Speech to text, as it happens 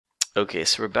Okay,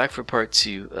 so we're back for part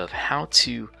 2 of how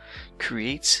to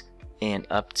create and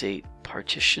update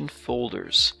partition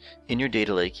folders in your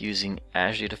data lake using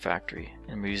Azure Data Factory,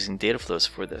 and we're using data flows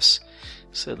for this.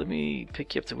 So let me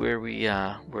pick you up to where we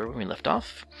left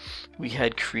off. We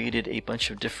had created a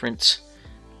bunch of different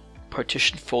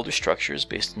partition folder structures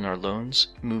based on our loans,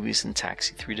 movies, and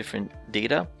taxi. Three different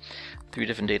data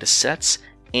sets,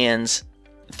 and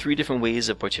 3 different ways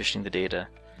of partitioning the data.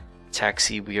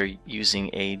 Taxi, we are using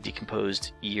a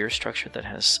decomposed year structure that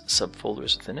has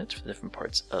subfolders within it for different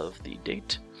parts of the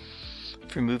date.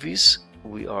 For movies,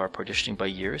 we are partitioning by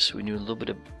year, so we knew a little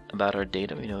bit about our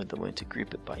data. We know that we want to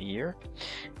group it by year.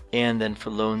 And then for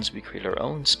loans, we create our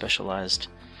own specialized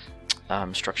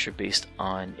structure based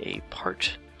on a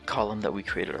part column that we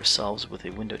created ourselves with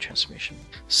a window transformation.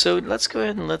 So let's go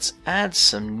ahead and let's add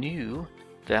some new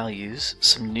values,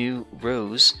 some new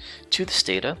rows to this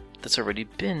data that's already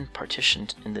been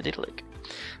partitioned in the data lake.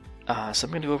 So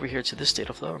I'm going to go over here to this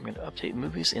data flow. I'm going to update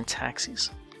movies and taxis.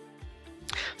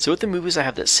 So with the movies, I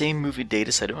have that same movie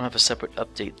data set. I don't have a separate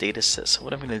update data set. So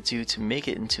what I'm going to do to make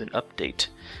it into an update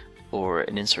or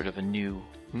an insert of a new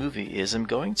movie is I'm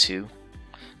going to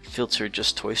filter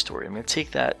just Toy Story. I'm going to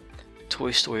take that Toy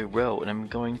Story row and I'm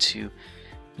going to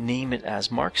name it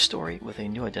as Mark Story with a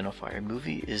new identifier.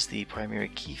 Movie is the primary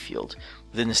key field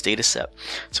within this data set.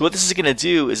 So what this is going to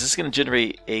do is it's going to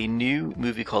generate a new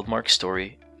movie called Mark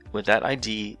Story with that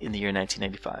ID in the year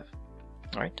 1995.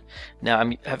 Alright, now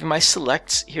I'm having my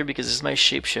selects here because this is my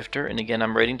shapeshifter, and again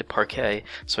I'm writing to Parquet,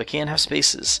 so I can't have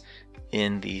spaces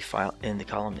in the file in the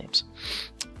column names.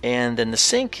 And then the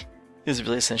sync is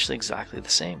really essentially exactly the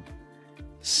same.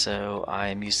 So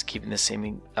I'm used to keeping the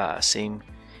same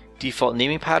default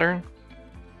naming pattern,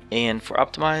 and for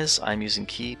optimize I'm using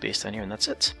key based on here, and that's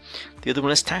it. The other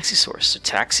one is taxi source. So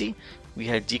taxi, we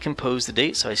had decomposed the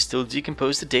date, so I still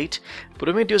decompose the date, but what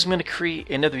I'm going to do is I'm going to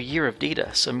create another year of data.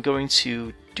 So I'm going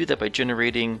to do that by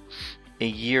generating a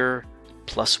year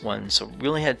plus 1. So we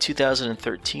only had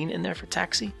 2013 in there for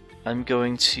taxi. I'm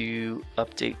going to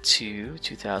update to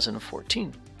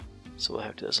 2014. So we'll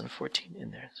have 2014 in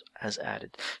there as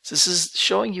added. So this is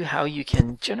showing you how you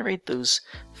can generate those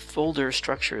folder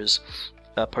structures,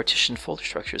 partition folder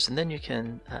structures, and then you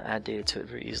can add data to it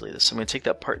very easily. So I'm going to take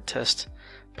that part test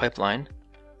pipeline,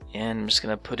 and I'm just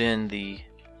going to put in the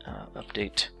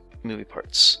update movie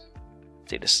parts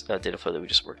data flow that we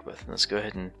just worked with. And let's go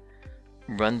ahead and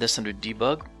run this under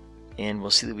debug, and we'll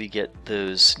see that we get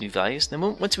those new values. Then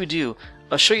once we do,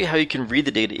 I'll show you how you can read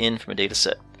the data in from a data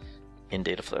set in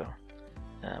data flow.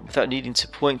 Without needing to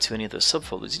point to any of those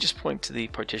subfolders, you just point to the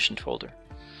partitioned folder.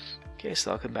 Okay,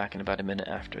 so I'll come back in about a minute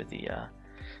after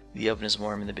the oven is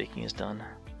warm and the baking is done.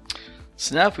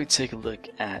 So now if we take a look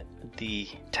at the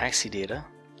taxi data,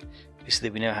 we see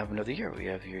that we now have another year. We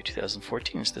have year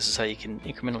 2014. So this is how you can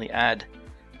incrementally add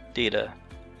data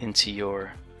into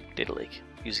your data lake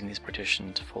using these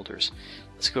partitioned folders.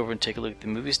 Let's go over and take a look at the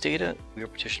movies data. We are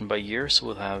partitioned by year, so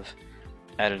we'll have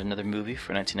added another movie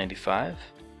for 1995.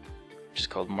 Which is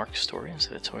called Mark Story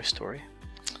instead of Toy Story.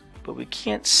 But we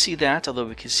can't see that, although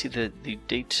we can see the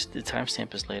date, the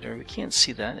timestamp is later. We can't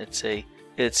see that.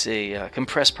 It's a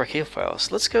compressed Parquet file.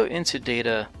 So let's go into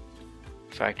Data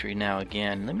Factory now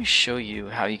again. Let me show you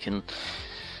how you can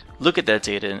look at that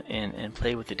data and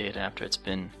play with the data after it's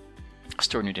been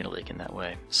stored in your data lake in that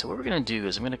way. So what we're going to do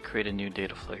is I'm going to create a new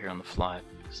data flow here on the fly.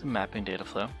 It's a mapping data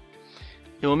flow.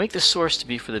 It will make the source to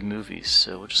be for the movies,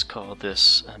 so we'll just call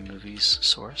this movies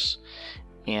source,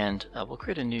 and we'll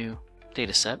create a new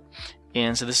data set.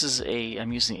 And so this is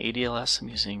I'm using ADLS, I'm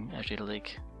using Azure Data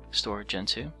Lake Store Gen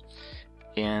 2,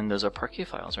 and those are Parquet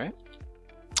files, right?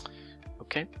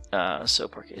 Okay, so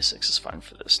Parquet 6 is fine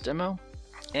for this demo,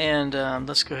 and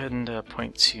let's go ahead and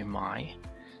point to my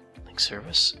link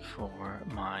service for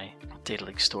my Data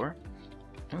Lake Store.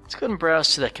 And let's go ahead and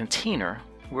browse to that container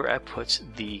where I put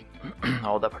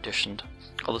all those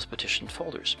partitioned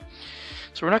folders.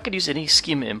 So we're not going to use any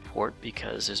schema import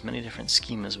because there's many different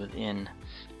schemas within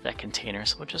that container.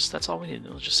 So that's all we need.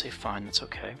 We'll just say fine, that's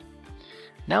okay.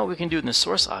 Now what we can do in the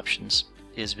source options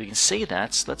is we can say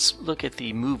that. So let's look at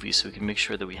the movie so we can make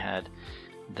sure that we had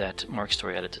that Mark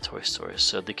Story added to Toy Story.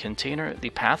 So the container, the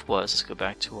path was, let's go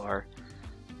back to our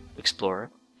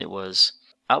Explorer. It was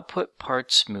output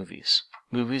parts movies.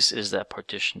 Movies is that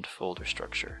partitioned folder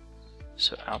structure.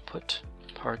 So output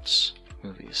parts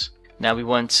movies. Now we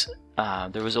want,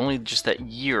 there was only just that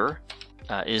year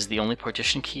is the only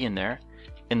partition key in there,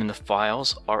 and then the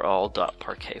files are all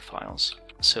 .parquet files.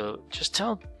 So just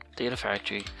tell Data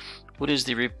Factory what is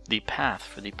the path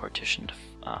for the partitioned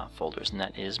folders, and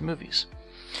that is movies.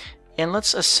 And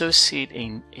let's associate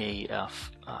a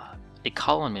a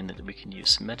column name that we can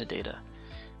use, metadata,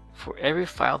 for every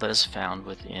file that is found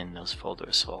within those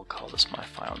folders. So I'll call this my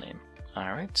file name.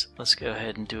 Alright, let's go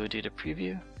ahead and do a data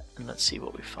preview and let's see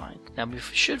what we find. Now we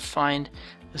should find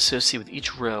associated with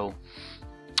each row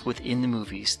within the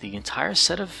movies the entire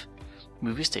set of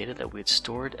movies data that we had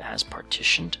stored as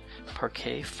partitioned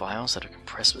Parquet files that are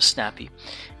compressed with Snappy,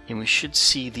 and we should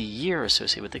see the year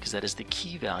associated with it because that is the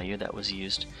key value that was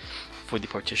used for the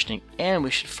partitioning, and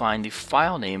we should find the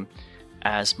file name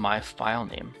as my file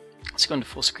name. Let's go into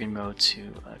full screen mode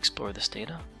to explore this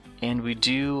data, and we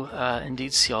do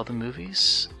indeed see all the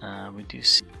movies. We do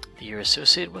see the year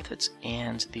associated with it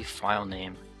and the file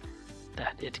name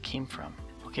that it came from.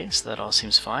 Okay, so that all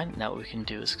seems fine. Now what we can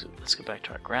do is let's go back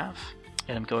to our graph,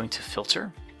 and I'm going to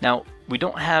filter. Now we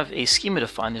don't have a schema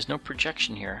defined, there's no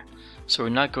projection here, so we're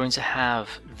not going to have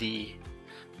the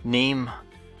name,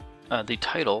 the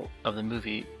title of the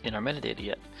movie in our metadata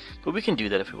yet, but we can do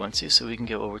that if we want to. So we can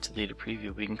go over to the data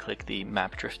preview, we can click the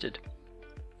map drifted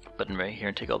button right here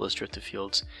and take all those drifted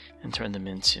fields and turn them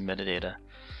into metadata.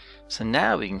 So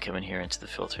now we can come in here into the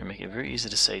filter and make it very easy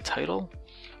to say title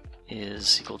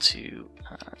is equal to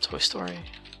Toy Story,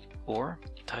 or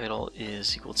title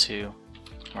is equal to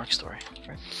Mark Story,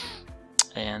 right?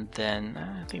 And then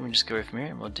I think we can just go right from here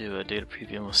and we'll do a data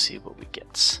preview and we'll see what we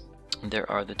get. And there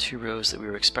are the two rows that we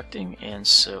were expecting, and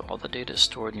so all the data is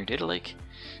stored in your data lake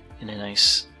in a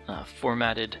nice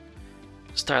formatted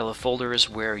style of folders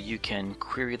where you can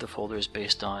query the folders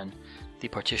based on the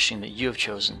partitioning that you have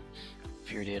chosen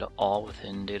for your data, all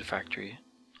within Data Factory,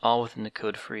 all within the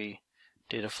code-free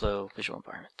data flow visual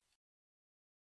environment.